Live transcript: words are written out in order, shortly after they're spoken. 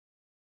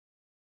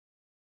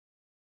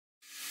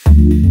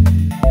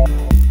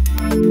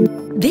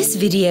This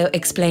video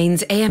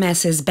explains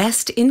AMS's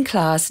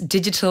best-in-class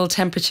digital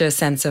temperature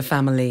sensor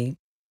family.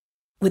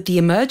 With the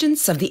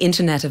emergence of the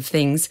Internet of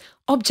Things,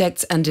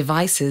 objects and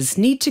devices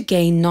need to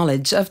gain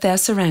knowledge of their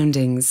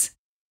surroundings.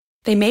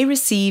 They may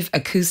receive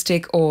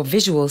acoustic or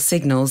visual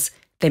signals,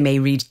 they may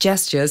read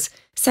gestures,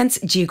 sense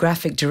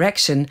geographic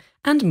direction,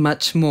 and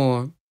much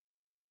more.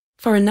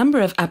 For a number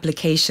of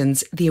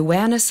applications, the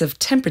awareness of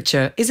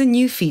temperature is a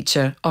new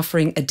feature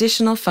offering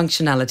additional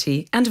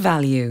functionality and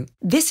value.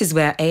 This is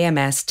where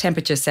AMS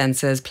temperature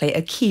sensors play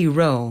a key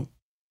role.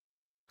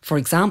 For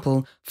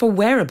example, for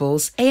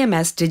wearables,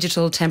 AMS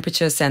digital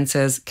temperature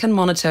sensors can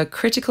monitor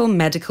critical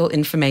medical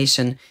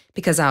information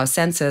because our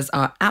sensors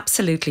are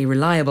absolutely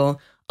reliable,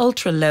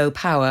 ultra-low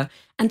power,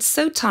 and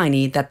so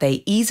tiny that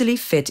they easily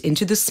fit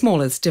into the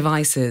smallest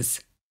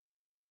devices.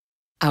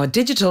 Our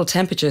digital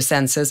temperature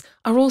sensors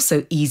are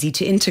also easy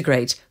to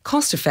integrate,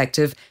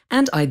 cost-effective,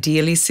 and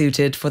ideally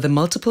suited for the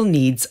multiple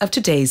needs of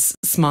today's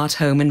smart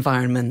home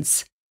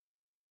environments.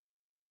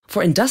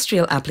 For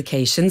industrial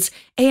applications,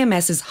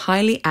 AMS's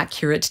highly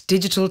accurate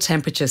digital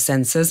temperature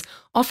sensors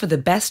offer the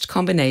best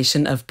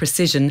combination of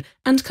precision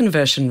and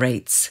conversion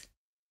rates.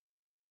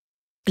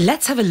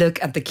 Let's have a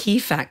look at the key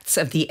facts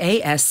of the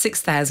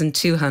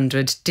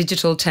AS6200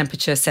 digital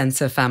temperature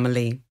sensor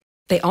family.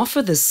 They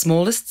offer the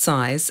smallest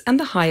size and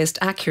the highest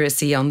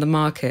accuracy on the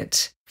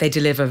market. They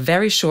deliver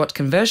very short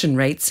conversion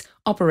rates,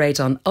 operate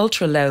on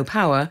ultra-low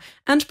power,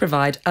 and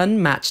provide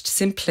unmatched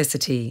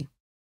simplicity.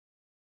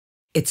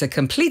 It's a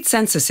complete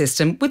sensor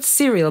system with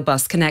serial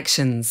bus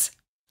connections.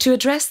 To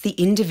address the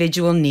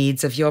individual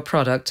needs of your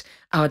product,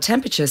 our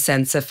temperature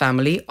sensor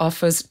family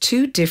offers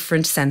two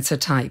different sensor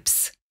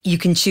types. You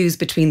can choose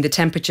between the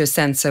temperature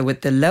sensor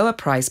with the lower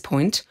price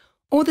point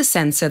or the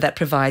sensor that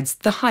provides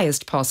the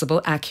highest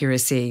possible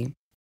accuracy.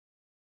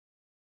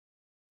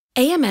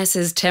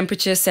 AMS's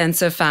temperature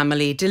sensor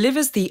family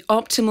delivers the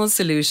optimal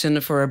solution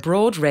for a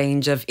broad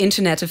range of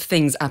Internet of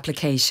Things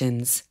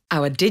applications.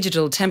 Our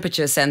digital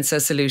temperature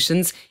sensor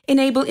solutions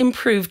enable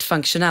improved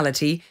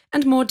functionality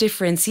and more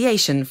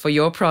differentiation for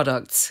your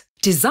products.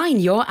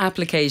 Design your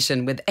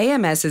application with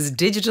AMS's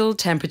digital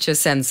temperature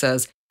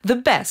sensors, the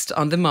best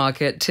on the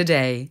market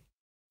today.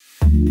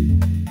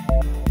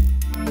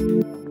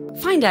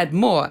 Find out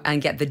more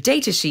and get the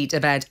datasheet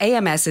about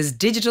AMS's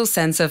digital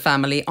sensor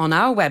family on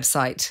our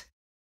website.